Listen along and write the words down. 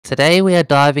Today we are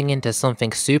diving into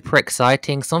something super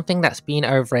exciting, something that's been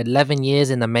over 11 years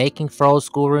in the making for old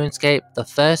school RuneScape, the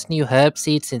first new herb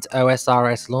seed since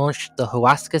OSRS launched, the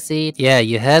Huasca seed. Yeah,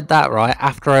 you heard that right,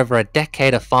 after over a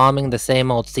decade of farming the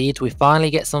same old seeds, we finally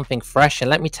get something fresh, and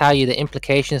let me tell you, the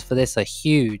implications for this are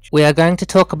huge. We are going to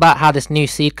talk about how this new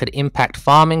seed could impact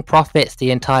farming profits,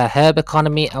 the entire herb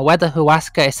economy, and whether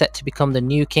Huasca is set to become the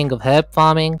new king of herb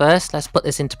farming. First, let's put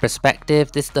this into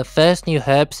perspective. This is the first new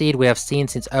herb seed we have seen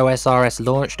since OSRS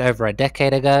launched over a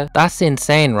decade ago. That's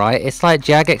insane, right? It's like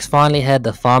Jagex finally heard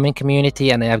the farming community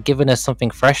and they have given us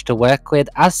something fresh to work with.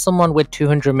 As someone with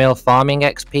 200 mil farming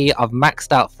XP, I've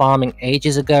maxed out farming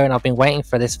ages ago and I've been waiting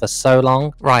for this for so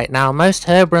long. Right now, most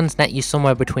herb runs net you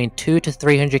somewhere between 2 to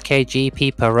 300k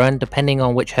GP per run, depending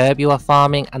on which herb you are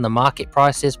farming and the market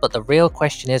prices, but the real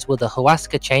question is, will the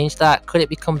Huasca change that? Could it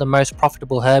become the most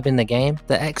profitable herb in the game?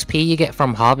 The XP you get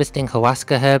from harvesting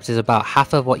Huasca herbs is about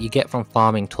half of what you get from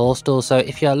farming Toadstool, so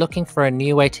if you are looking for a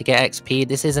new way to get XP,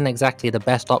 this isn't exactly the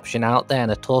best option out there,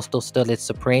 and the Toadstool still is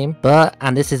supreme. But,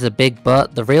 and this is a big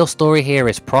but, the real story here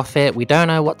is profit. We don't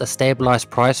know what the stabilized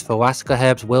price for Huasca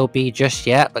herbs will be just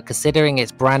yet, but considering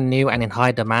it's brand new and in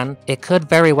high demand, it could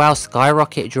very well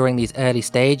skyrocket during these early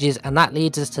stages, and that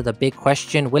leads us to the big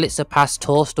question: will it surpass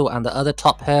Toadstool and the other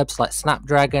top herbs like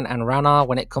Snapdragon and Ranar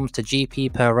when it comes to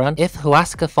GP per run? If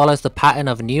Huasca follows the pattern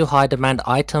of new high demand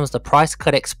items, the price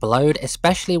could explode,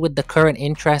 especially with the current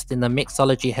interest in the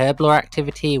mixology herb lore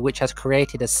activity, which has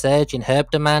created a surge in herb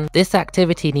demand. This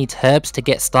activity needs herbs to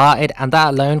get started, and that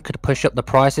alone could push up the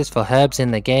prices for herbs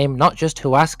in the game, not just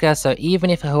Huasca. So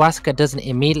even if Huasca doesn't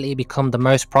immediately become the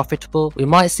most profitable, we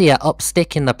might see an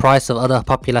upstick in the price of other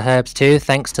popular herbs too,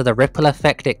 thanks to the ripple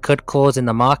effect it could cause in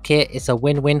the market. It's a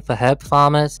win-win for herb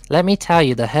farmers. Let me tell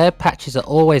you, the herb patches are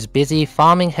always busy.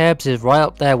 Farming herbs is right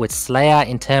up there with Slayer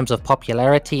in terms of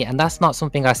popularity, and that's not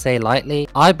something I say lightly.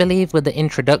 I believe with the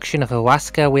introduction of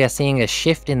Huasca, we are seeing a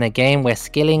shift in the game where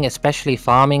skilling, especially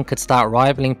farming, could start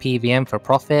rivaling PVM for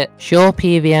profit. Sure,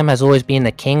 PVM has always been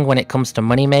the king when it comes to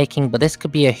money making, but this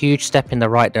could be a huge step in the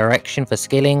right direction for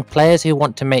skilling, players who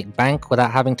want to make bank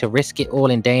without having to risk it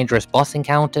all in dangerous boss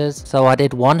encounters. So I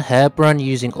did one herb run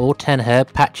using all 10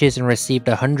 herb patches and received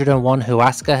 101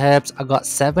 Huasca herbs. I got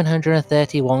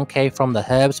 731k from the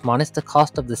herbs minus the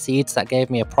cost of the seeds, that gave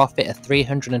me a profit of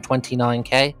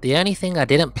 329k. The only thing I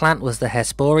didn't plant was the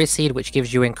Hespori seed, which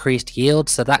gives you increased yield,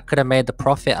 so that could have made the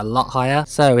profit a lot higher.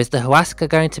 So is the Huasca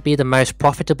going to be the most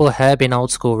profitable herb in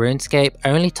old school RuneScape?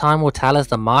 Only time will tell as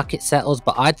the market settles,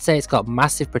 but I'd say it's got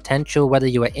massive potential whether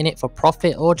you are in it for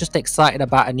profit or just excited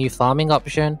about a new farming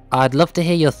option. I'd love to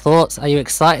hear your thoughts. Are you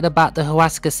excited about the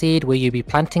Huasca seed? Will you be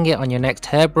planting it on your next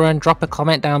herb run? Drop a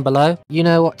comment down below. You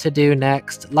know what to do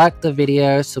next. Like the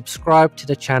video, subscribe to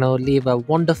the channel, leave a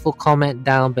wonderful comment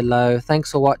down below.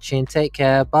 Thanks for watching, take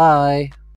care, bye.